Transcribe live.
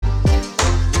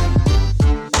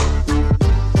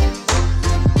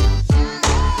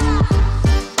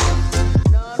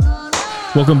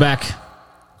Welcome back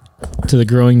to the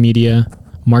Growing Media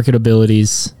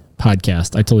MarketAbilities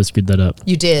podcast. I totally screwed that up.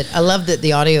 You did. I love that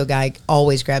the audio guy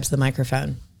always grabs the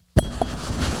microphone.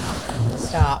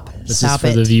 Stop. This Stop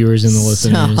is for the viewers and the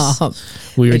listeners. Stop.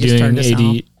 We were They just doing turned us off.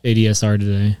 ADSR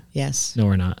today. Yes. No,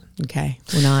 we're not. Okay.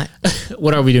 We're not.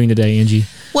 What are we doing today, Angie?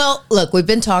 Well, look, we've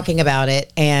been talking about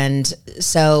it. And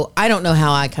so I don't know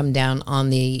how I come down on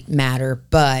the matter,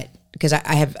 but because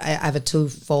I have a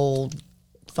twofold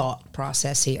thought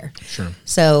process here. Sure.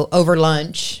 So over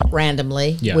lunch,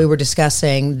 randomly, we were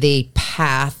discussing the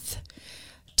path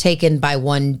taken by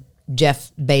one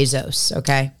Jeff Bezos.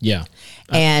 Okay. Yeah.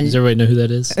 And does everybody know who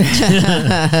that is?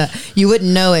 you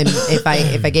wouldn't know him if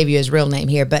I gave you his real name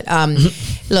here. But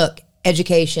look,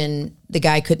 education, the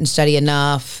guy couldn't study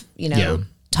enough,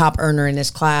 top earner in his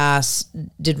class,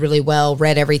 did really well,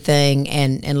 read everything,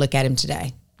 and look at him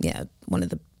today. Yeah, one of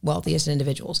the wealthiest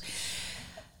individuals.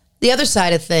 The other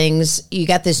side of things, you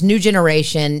got this new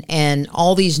generation and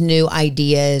all these new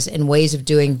ideas and ways of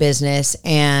doing business.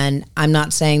 And I'm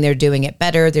not saying they're doing it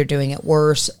better, they're doing it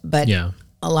worse, but a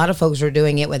lot of folks are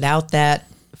doing it without that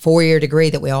 4-year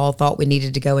degree that we all thought we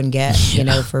needed to go and get,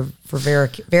 for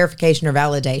verification or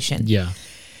validation. Yeah.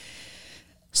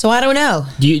 So I don't know.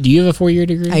 Do you have a 4-year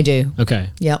degree? I do. Okay.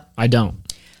 Yep. I don't.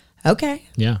 Okay.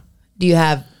 Yeah. Do you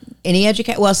have any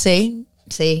education? Well, see,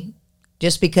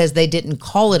 just because they didn't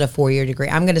call it a 4-year degree,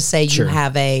 I'm going to say you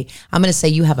have a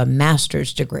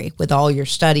master's degree with all your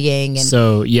studying. And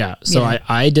so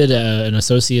I did an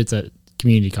associate's at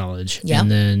community college,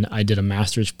 and then I did a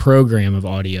master's program of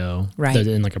audio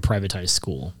in like a privatized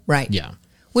school. Right. Yeah.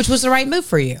 Which was the right move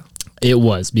for you. It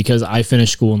was, because I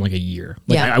finished school in like a year.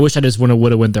 I wish I just would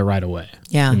have went there right away.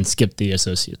 Yeah. And skipped the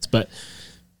associates, but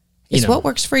it's what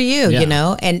works for you,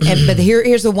 and but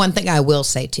here's the one thing I will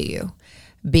say to you,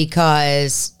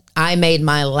 because I made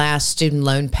my last student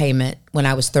loan payment when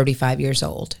I was 35 years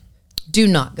old. Do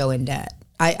not go in debt.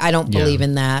 I don't believe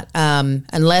in that.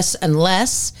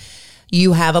 Unless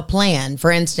you have a plan.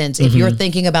 For instance, if you're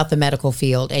thinking about the medical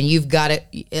field and you've got it,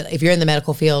 if you're in the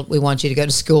medical field, we want you to go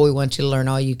to school. We want you to learn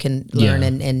all you can learn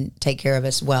and take care of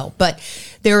us well. But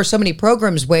there are so many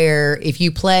programs where if you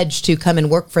pledge to come and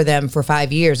work for them for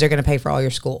 5 years, they're going to pay for all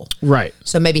your school. Right.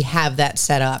 So maybe have that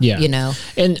set up,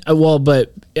 And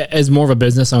but as more of a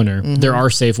business owner, there are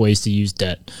safe ways to use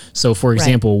debt. So for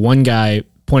example, one guy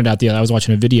pointed out I was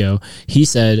watching a video. He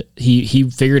said he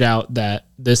figured out that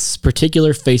this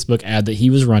particular Facebook ad that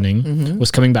he was running was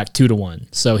coming back 2 to 1.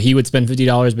 So he would spend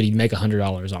 $50, but he'd make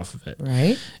 $100 off of it.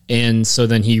 Right. And so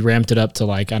then he ramped it up to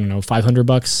like, I don't know,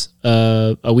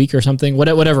 $500 a week or something,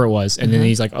 whatever it was. And then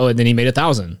he's like, and then he made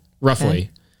 1,000 roughly. Okay.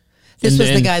 This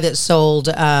was the guy that sold.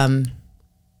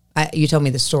 You told me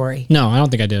the story. No, I don't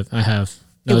think I did. I have.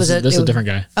 No, this is a different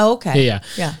guy. Oh, okay.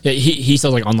 Yeah. He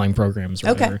sells like online programs or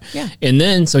whatever. Okay. Yeah. And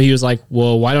then, so he was like,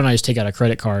 well, why don't I just take out a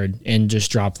credit card and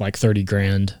just drop like 30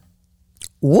 grand?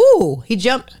 Ooh, he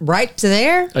jumped right to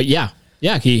there? Yeah.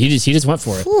 He just went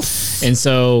for it. Oof. And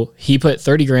so he put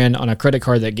 30 grand on a credit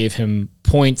card that gave him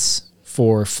points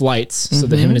for flights so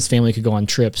that him and his family could go on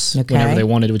trips whenever they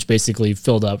wanted, which basically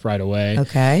filled up right away.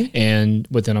 Okay. And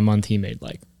within a month, he made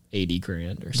like 80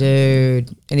 grand or something.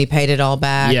 Dude. And he paid it all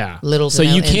back. Yeah. So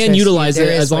you can utilize it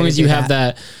as long as you have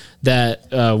that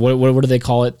what do they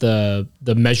call it? The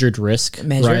measured risk.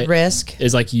 Measured risk.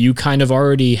 Is like you kind of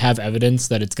already have evidence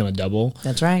that it's going to double.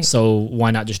 That's right. So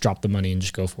why not just drop the money and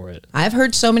just go for it? I've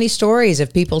heard so many stories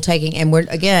of people taking, and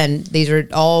these are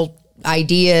all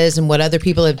ideas and what other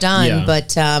people have done, but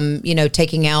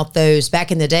taking out those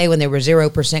back in the day when there were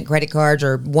 0% credit cards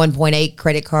or 1.8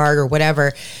 credit card or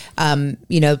whatever,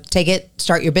 take it,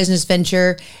 start your business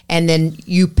venture, and then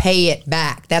you pay it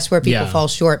back. That's where people fall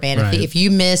short, man. Right. If you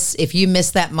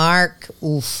miss that mark,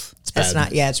 oof. That's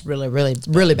not, it's really, really,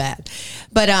 really bad.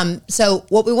 But so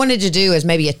what we wanted to do is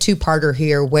maybe a 2-parter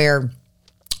here where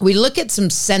we look at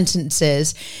some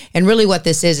sentences, and really what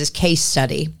this is case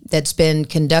study that's been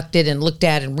conducted and looked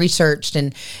at and researched.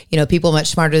 And, people much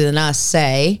smarter than us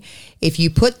say, if you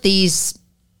put these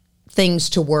things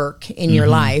to work in your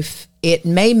life, it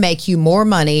may make you more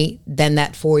money than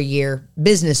that 4-year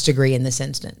business degree in this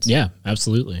instance. Yeah,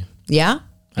 absolutely. Yeah?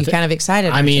 You're kind of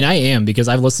excited. I mean, I am, because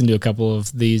I've listened to a couple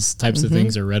of these types of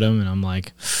things or read them, and I'm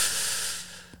like...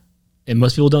 And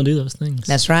most people don't do those things.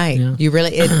 That's right. Yeah. You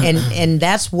really, and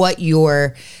that's what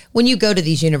when you go to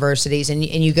these universities and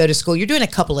you go to school, you're doing a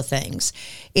couple of things.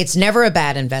 It's never a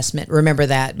bad investment. Remember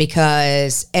that,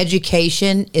 because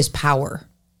education is power.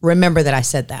 Remember that I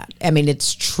said that. I mean,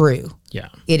 it's true. Yeah.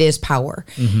 It is power.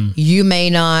 You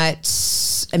may not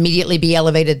immediately be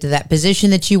elevated to that position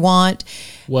that you want.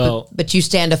 Well, but you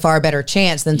stand a far better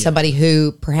chance than somebody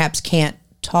who perhaps can't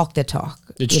talk the talk.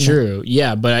 It's true.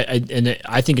 Yeah. But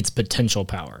I think it's potential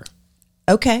power.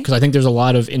 Okay. Because I think there's a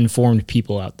lot of informed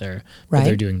people out there, but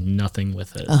they're doing nothing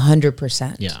with it.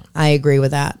 100%. Yeah. I agree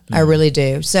with that. I really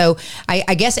do. So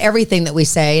I guess everything that we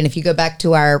say, and if you go back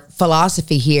to our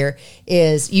philosophy here,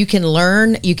 is you can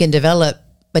learn, you can develop,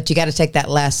 but you got to take that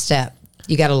last step.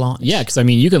 You got to launch. Yeah, because I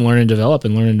mean, you can learn and develop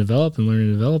and learn and develop and learn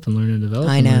and develop and learn and develop.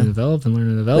 I know. And learn and develop and learn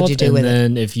and develop. What'd you do with it?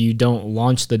 And then if you don't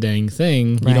launch the dang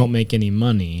thing, you don't make any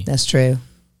money. That's true.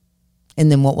 And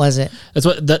then what was it?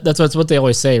 That's what they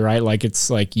always say, right? Like, it's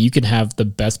like you can have the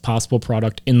best possible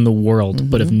product in the world,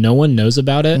 but if no one knows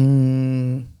about it,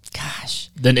 gosh,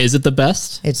 then is it the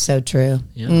best? it's so true.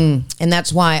 Yeah. And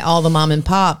that's why all the mom and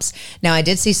pops. Now, I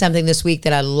did see something this week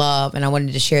that I love, and I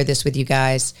wanted to share this with you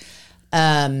guys.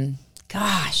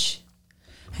 Gosh,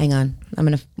 hang on. I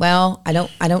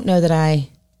don't know that I.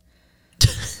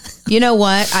 You know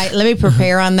what? Let me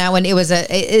prepare on that one.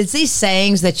 It's these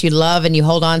sayings that you love and you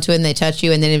hold on to and they touch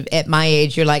you. And then at my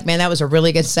age, you're like, man, that was a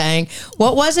really good saying.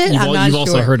 What was it? I'm not You've sure.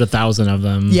 also heard 1,000 of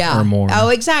them or more. Oh,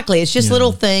 exactly. It's just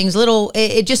little things,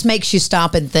 it just makes you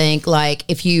stop and think, like,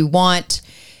 if you want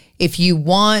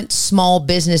small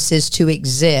businesses to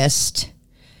exist,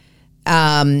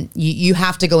 you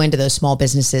have to go into those small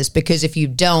businesses, because if you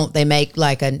don't, they make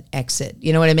like an exit.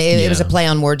 You know what I mean? It was a play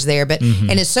on words there, but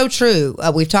and it's so true.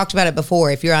 We've talked about it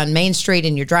before. If you're on Main Street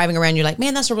and you're driving around, you're like,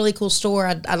 man, that's a really cool store.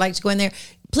 I'd like to go in there.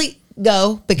 Please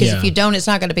go, because if you don't, it's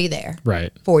not going to be there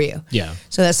for you. Yeah.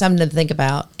 So that's something to think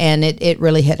about, and it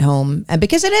really hit home, and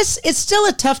because it's still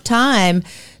a tough time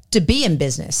to be in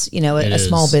business. You know, a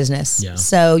small business. Yeah.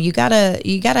 So you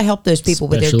gotta help those people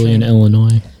with their especially in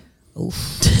Illinois. Oof.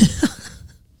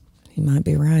 You might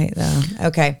be right, though.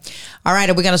 Okay. All right.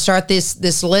 Are we going to start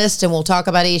this list, and we'll talk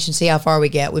about each and see how far we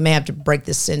get? We may have to break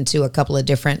this into a couple of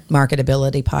different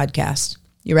marketability podcasts.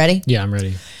 You ready? Yeah, I'm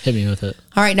ready. Hit me with it.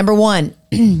 All right. Number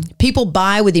 1, people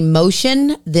buy with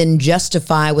emotion, then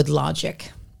justify with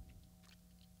logic.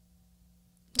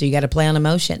 So you got to play on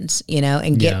emotions,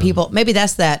 and get people. Maybe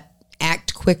that's that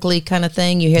act quickly kind of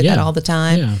thing. You hear that all the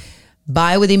time. Yeah.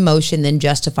 Buy with emotion, then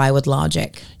justify with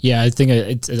logic. Yeah, I think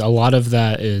it's a lot of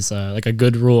that is like a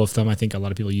good rule of thumb. I think a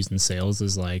lot of people use in sales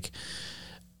is like,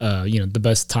 the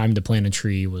best time to plant a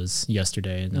tree was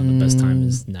yesterday, and now the best time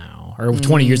is now, or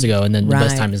 20 years ago, and then the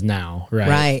best time is now.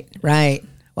 Right.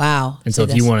 Wow. And so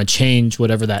if you want to change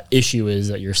whatever that issue is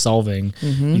that you're solving,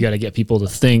 you got to get people to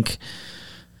think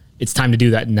it's time to do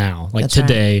that now, like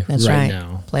today, right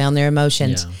now. Play on their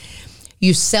emotions. Yeah.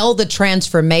 You sell the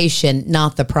transformation,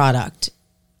 not the product.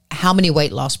 How many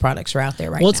weight loss products are out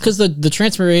there right now? Well, it's because the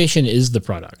transformation is the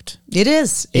product. It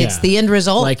is. Yeah. It's the end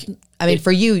result. Like, I mean,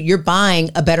 for you, you're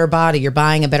buying a better body. You're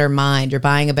buying a better mind. You're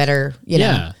buying a better,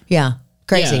 Yeah.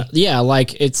 Crazy. Yeah.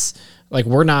 Like, it's like,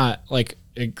 we're not like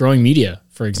Growing Media,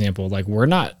 for example. Like, we're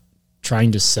not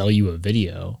trying to sell you a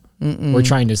video. We're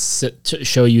trying to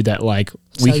show you that, like,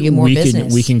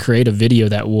 we can create a video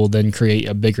that will then create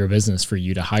a bigger business for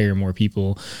you to hire more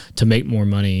people, to make more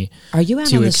money. Are you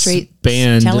out on the street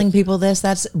telling people this?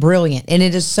 That's brilliant, and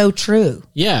it is so true.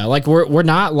 Yeah, like we're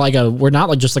not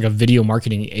just like a video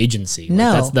marketing agency.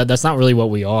 No, like that's not really what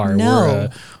we are. No,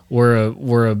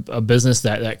 we're a business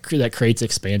that creates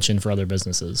expansion for other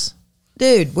businesses.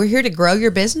 Dude, we're here to grow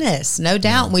your business, no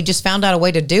doubt. Yeah. We just found out a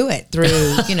way to do it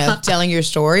through, telling your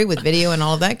story with video and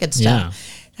all of that good stuff.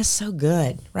 Yeah. That's so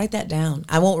good. Write that down.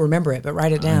 I won't remember it, but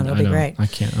write it down. It'll be great. I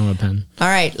can't. I'm a pen. All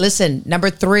right. Listen,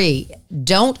 number 3,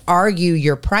 don't argue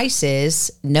your prices.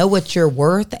 Know what you're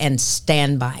worth and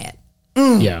stand by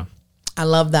it. Yeah. I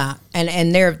love that.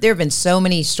 And there have been so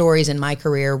many stories in my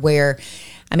career where,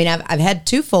 I mean, I've had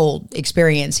twofold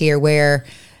experience here where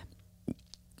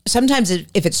sometimes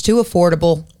if it's too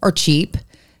affordable or cheap,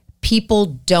 people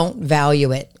don't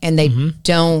value it, and they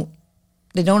don't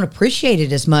appreciate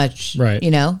it as much. Right.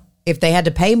 If they had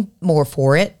to pay more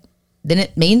for it, then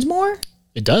it means more.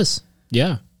 It does.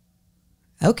 Yeah.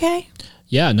 Okay.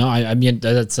 Yeah. No, I mean,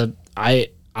 I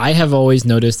have always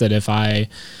noticed that if I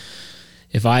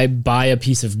buy a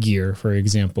piece of gear, for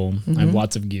example, I have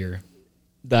lots of gear,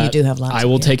 that you do have lots. I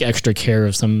will take extra care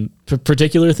of some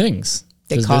particular things.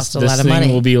 It costs a lot of money. This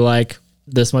thing will be like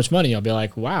this much money. I'll be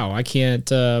like, wow, I can't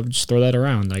just throw that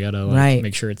around. I gotta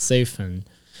make sure it's safe, and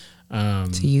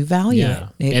so you value it.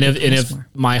 And if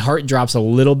my heart drops a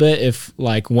little bit, if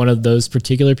like one of those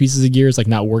particular pieces of gear is like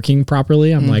not working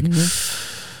properly, I'm like,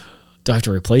 do I have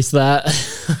to replace that?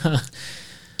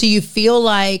 Do you feel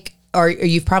like, or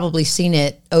you've probably seen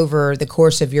it over the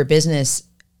course of your business,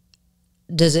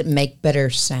 does it make better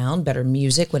sound, better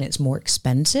music when it's more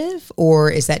expensive?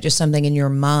 Or is that just something in your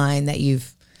mind that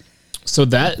you've So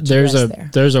that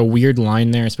there's a weird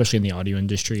line there, especially in the audio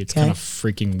industry. It's kind of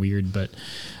freaking weird, but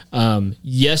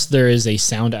yes, there is a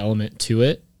sound element to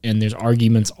it, and there's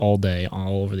arguments all day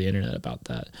all over the internet about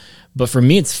that. But for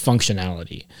me, it's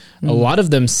functionality. A lot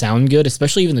of them sound good,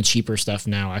 especially even the cheaper stuff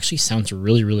now actually sounds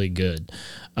really, really good.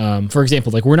 For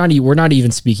example, like we're not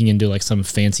even speaking into like some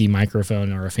fancy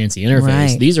microphone or a fancy interface.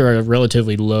 Right. These are a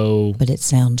relatively low, but it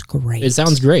sounds great. It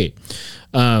sounds great.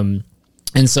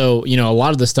 And so, you know, a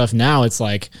lot of the stuff now, it's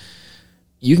like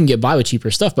you can get by with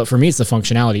cheaper stuff, but for me, it's the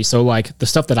functionality. So like the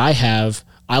stuff that I have,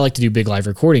 I like to do big live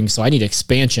recordings. So I need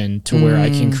expansion to where I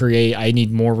can create, I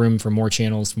need more room for more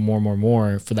channels,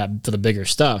 more for the bigger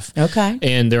stuff. Okay.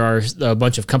 And there are a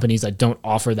bunch of companies that don't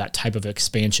offer that type of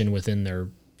expansion within their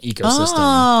ecosystem.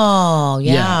 Oh,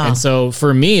 yeah. And so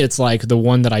for me, it's like the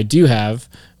one that I do have,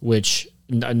 which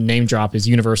name drop is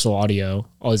Universal Audio,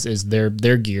 is their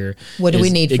gear. What do we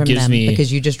need from them? Because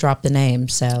you just dropped the name,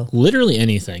 so literally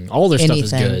anything. All their stuff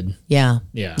is good. Yeah.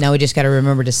 Now we just got to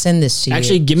remember to send this to you.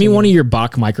 Actually, give me one of your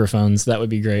Bach microphones. That would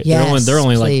be great. Yes, they're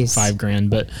only please. like $5,000,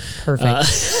 but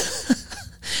perfect.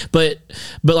 but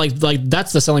like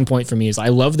that's the selling point for me is I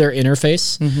love their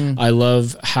interface. I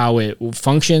love how it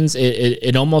functions.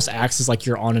 It almost acts as like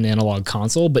you're on an analog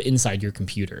console, but inside your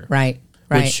computer. Right.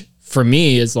 Which for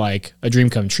me is like a dream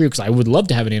come true because I would love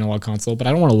to have an analog console, but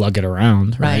I don't want to lug it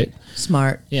around. Right.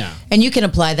 Smart. Yeah. And you can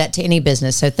apply that to any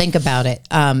business. So think about it.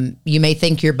 You may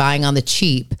think you're buying on the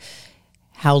cheap.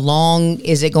 How long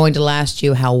is it going to last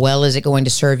you? How well is it going to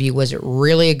serve you? Was it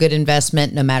really a good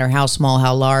investment, no matter how small,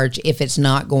 how large, if it's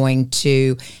not going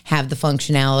to have the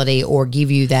functionality or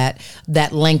give you that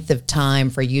length of time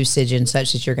for usage and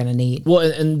such that you're going to need? Well,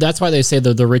 and that's why they say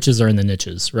the riches are in the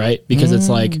niches, right? Because it's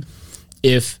like,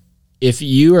 if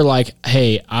you are like,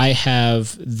 hey, I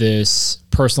have this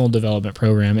personal development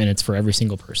program and it's for every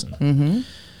single person.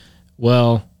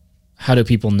 Well, how do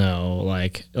people know?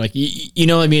 Like, you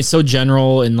know what I mean? It's so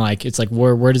general and like, it's like,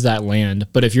 where does that land?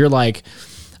 But if you're like,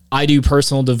 I do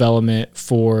personal development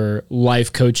for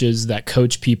life coaches that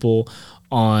coach people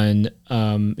on,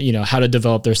 you know, how to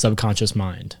develop their subconscious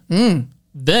mind,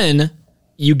 then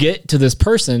you get to this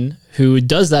person who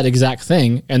does that exact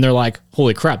thing and they're like,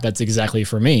 holy crap, that's exactly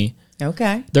for me.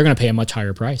 Okay. They're going to pay a much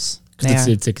higher price because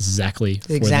it's exactly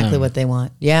for them. What they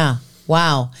want. Yeah.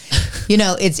 Wow. You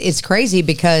know, it's crazy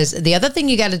because the other thing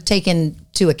you got to take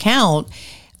into account,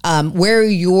 where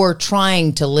you're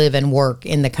trying to live and work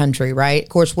in the country, right? Of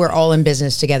course, we're all in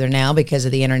business together now because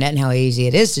of the internet and how easy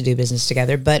it is to do business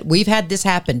together. But we've had this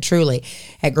happen truly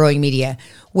at Growing Media,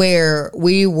 where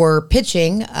we were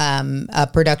pitching a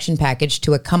production package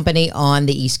to a company on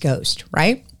the East Coast,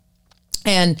 right?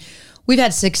 And we've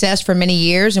had success for many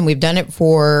years and we've done it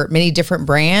for many different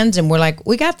brands. And we're like,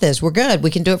 we got this. We're good. We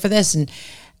can do it for this. And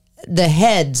the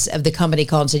heads of the company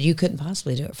called and said, you couldn't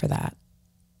possibly do it for that.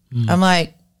 I'm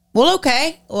like, well,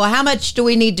 okay. Well, how much do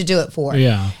we need to do it for?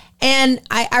 Yeah. And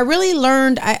I really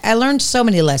learned, I learned so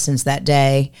many lessons that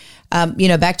day. You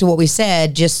know, back to what we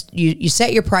said, just you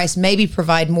set your price, maybe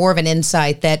provide more of an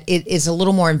insight that it is a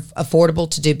little more affordable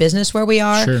to do business where we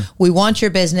are. Sure. We want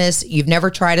your business. You've never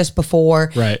tried us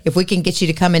before. Right. If we can get you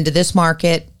to come into this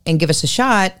market and give us a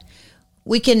shot,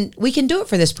 we can do it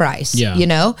for this price. Yeah. You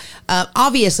know,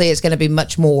 obviously it's going to be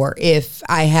much more if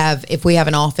we have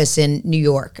an office in New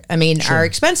York. I mean, our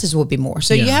expenses will be more.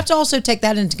 So you have to also take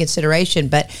that into consideration.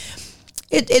 But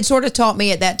it sort of taught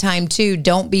me at that time too,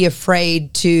 don't be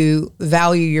afraid to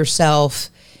value yourself.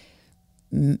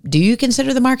 Do you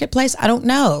consider the marketplace? I don't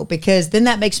know, because then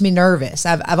that makes me nervous.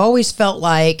 I've always felt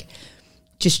like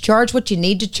just charge what you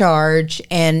need to charge.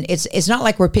 And it's not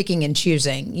like we're picking and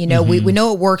choosing, you know, we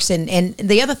know it works. And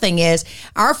the other thing is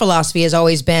our philosophy has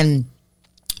always been,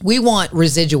 we want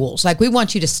residuals. Like we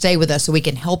want you to stay with us so we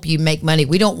can help you make money.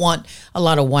 We don't want a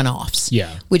lot of one-offs.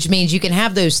 Yeah. Which means you can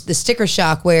have the sticker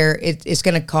shock where it's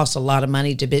going to cost a lot of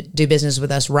money to do business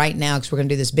with us right now because we're going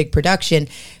to do this big production,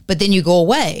 but then you go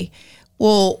away.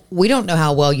 Well, we don't know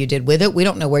how well you did with it. We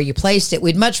don't know where you placed it.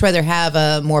 We'd much rather have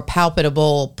a more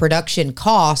palpable production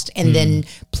cost and then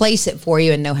place it for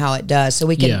you and know how it does. So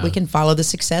we can follow the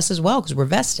success as well because we're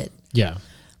vested. Yeah.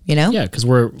 You know? Yeah, because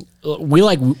we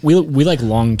like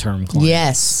long-term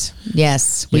clients.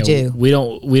 Yes, we do. We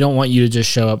don't want you to just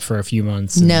show up for a few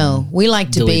months. No, we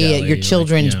like to be at your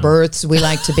children's births. We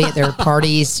like to be at their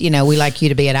parties. You know, we like you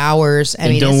to be at ours. I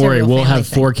mean, don't worry, we'll have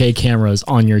 4K cameras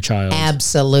on your child.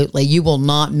 Absolutely, you will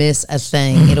not miss a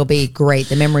thing. It'll be great.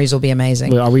 The memories will be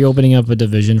amazing. Are we opening up a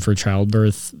division for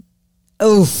childbirth?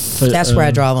 Oh, that's where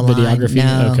I draw the line.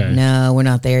 Videography? No, we're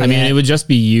not there yet. I mean, it would just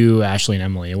be you, Ashley, and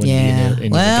Emily. It wouldn't be any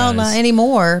well, of the guys. not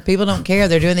anymore. People don't care.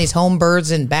 They're doing these home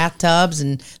births in bathtubs,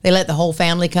 and they let the whole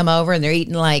family come over, and they're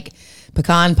eating like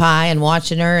pecan pie and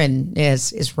watching her, and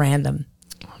it's random.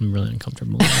 I'm really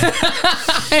uncomfortable.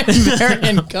 I'm very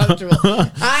uncomfortable.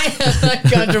 I am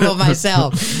uncomfortable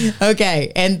myself.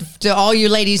 Okay. And to all you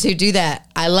ladies who do that,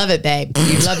 I love it, babe.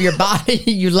 You love your body.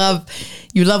 You love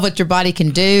what your body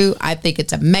can do. I think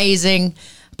it's amazing.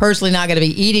 Personally, not going to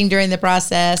be eating during the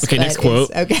process. Okay, next quote.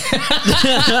 Okay.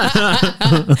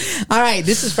 All right.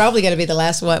 This is probably going to be the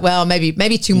last one. Well,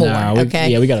 maybe two more.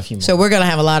 Okay. We got a few more. So we're going to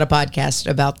have a lot of podcasts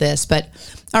about this. But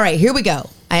all right, here we go.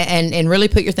 And really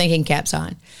put your thinking caps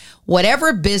on.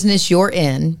 Whatever business you're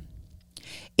in,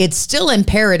 it's still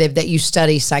imperative that you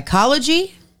study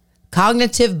psychology,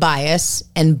 cognitive bias,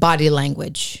 and body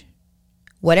language.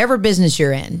 Whatever business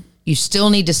you're in, you still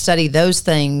need to study those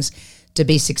things to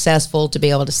be successful, to be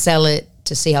able to sell it,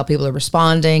 to see how people are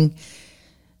responding.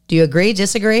 Do you agree,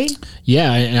 disagree?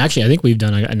 Yeah, and actually, I think we've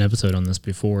done an episode on this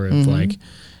before of like,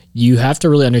 you have to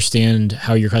really understand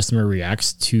how your customer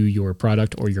reacts to your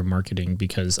product or your marketing,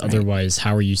 because otherwise,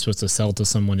 how are you supposed to sell to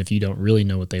someone if you don't really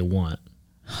know what they want?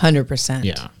 100%.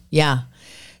 Yeah. Yeah.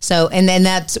 So, and then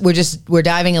we're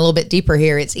diving a little bit deeper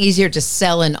here. It's easier to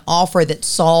sell an offer that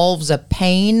solves a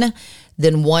pain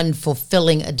than one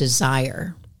fulfilling a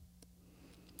desire.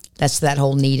 That's that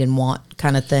whole need and want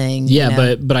kind of thing.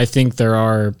 Yeah, but I think there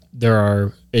are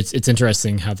it's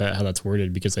interesting how that's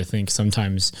worded, because I think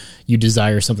sometimes you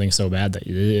desire something so bad that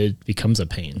it becomes a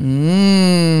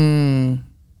pain.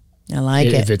 I like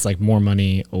it. If it's like more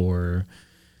money or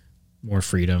more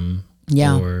freedom,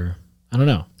 or I don't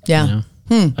know. Yeah.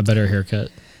 A better haircut.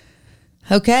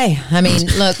 Okay. I mean,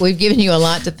 look, we've given you a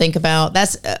lot to think about.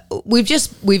 That's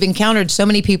we've encountered so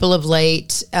many people of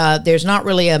late. There's not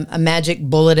really a magic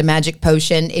bullet, a magic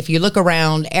potion. If you look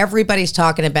around, everybody's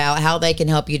talking about how they can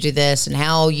help you do this and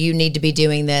how you need to be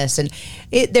doing this. And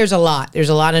there's a lot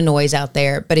of noise out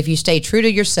there. But if you stay true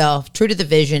to yourself, true to the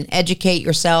vision, educate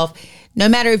yourself, no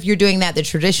matter if you're doing that the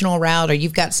traditional route or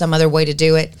you've got some other way to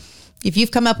do it, if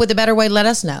you've come up with a better way, let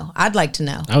us know. I'd like to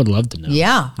know. I would love to know.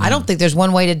 Yeah. I don't think there's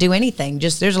one way to do anything.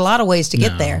 Just there's a lot of ways to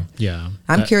get there. Yeah.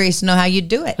 I'm curious to know how you'd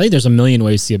do it. I think there's a million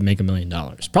ways to make $1 million.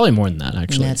 Probably more than that,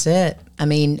 actually. And that's it. I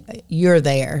mean, you're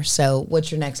there. So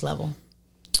what's your next level?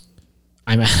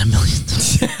 I'm at $1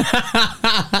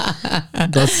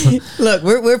 million. Look,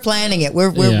 we're planning it.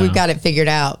 We've got it figured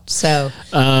out. So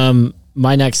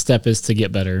my next step is to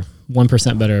get better.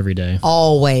 1% better every day.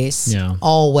 Always. Yeah.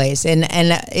 Always. And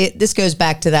this goes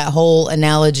back to that whole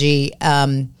analogy.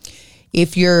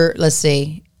 If you're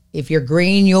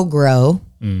green, you'll grow.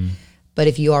 But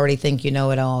if you already think you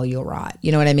know it all, you'll rot.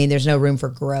 You know what I mean? There's no room for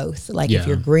growth. Like if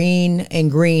you're green,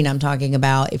 I'm talking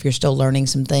about if you're still learning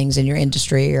some things in your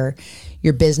industry or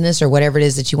your business or whatever it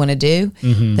is that you want to do,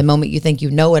 the moment you think you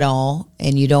know it all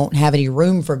and you don't have any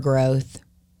room for growth,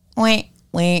 Yeah,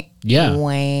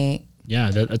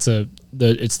 it's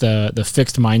the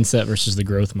fixed mindset versus the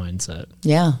growth mindset.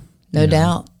 Yeah, no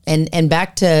doubt. And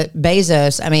back to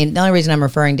Bezos, I mean, the only reason I'm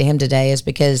referring to him today is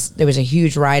because there was a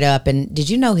huge write-up. And did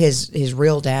you know his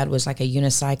real dad was like a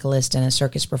unicyclist and a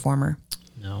circus performer?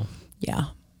 No. Yeah,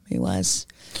 he was.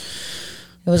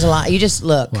 It was a lot. You just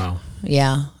look. Wow.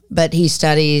 Yeah. But he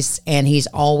studies and he's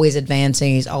always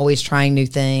advancing. He's always trying new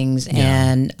things.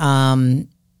 Yeah. And,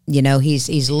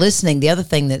 he's listening. The other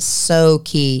thing that's so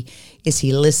key is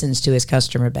he listens to his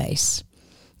customer base.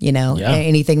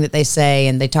 Anything that they say,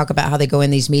 and they talk about how they go in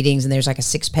these meetings and there's like a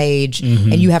 6-page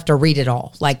and you have to read it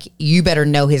all. Like you better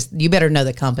know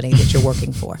the company that you're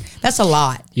working for. That's a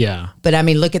lot. Yeah. But I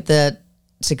mean, look at the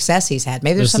success he's had.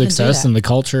 Maybe there's something to that. Success and the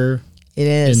culture. It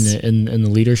is. In the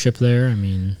leadership there. I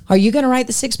mean, are you going to write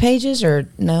the 6 pages or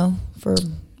no for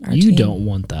our you team? Don't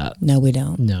want that. No, we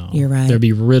don't. No. You're right. They'll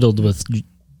be riddled with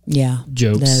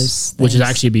jokes, those which would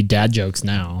actually be dad jokes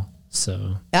now.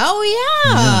 So. Oh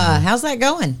yeah. How's that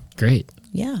going? Great.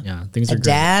 Yeah. Yeah. Things are great.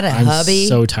 Dad, I'm hubby.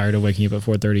 So tired of waking up at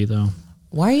 4:30 though.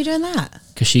 Why are you doing that?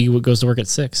 Because she goes to work at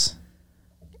 6.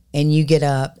 And you get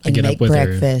up and make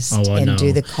breakfast and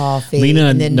do the coffee Lena,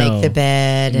 and then make the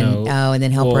bed and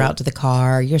then help her out to the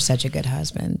car. You're such a good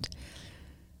husband.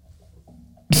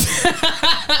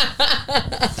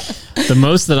 The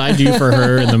most that I do for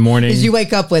her in the morning is you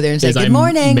wake up with her and say, good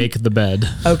morning. Make the bed.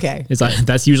 Okay.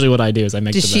 That's usually what I do is I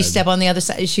make the bed. Does she step on the other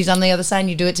side? She's on the other side and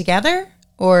you do it together?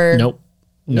 Or Nope.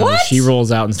 No, what? She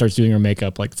rolls out and starts doing her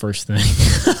makeup like the first thing.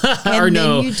 And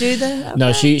then you do the... Okay.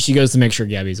 No, she goes to make sure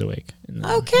Gabby's awake.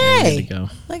 Okay.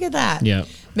 Look at that. Yeah.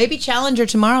 Maybe challenge her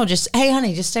tomorrow. Just, hey,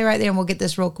 honey, just stay right there and we'll get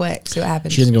this real quick. See what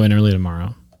happens. She doesn't go in early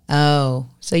tomorrow. Oh,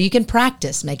 so you can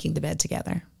practice making the bed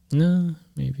together. No,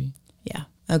 maybe. Yeah.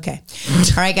 Okay. All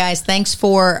right, guys. Thanks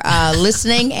for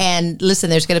listening. And listen,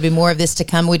 there's going to be more of this to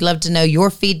come. We'd love to know your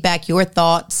feedback, your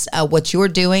thoughts, what you're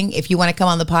doing. If you want to come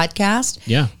on the podcast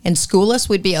and school us,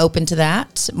 we'd be open to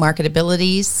that.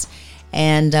 MarketAbilities.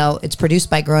 And it's produced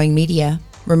by Growing Media.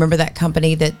 Remember that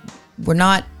company that we're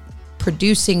not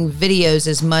producing videos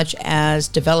as much as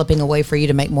developing a way for you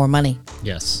to make more money.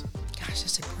 Yes. Gosh,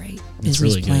 that's a great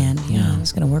business plan. Good. Yeah,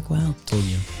 it's going to work well. Told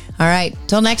you. All right.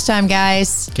 Till next time,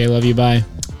 guys. Okay, love you. Bye.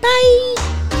 Bye.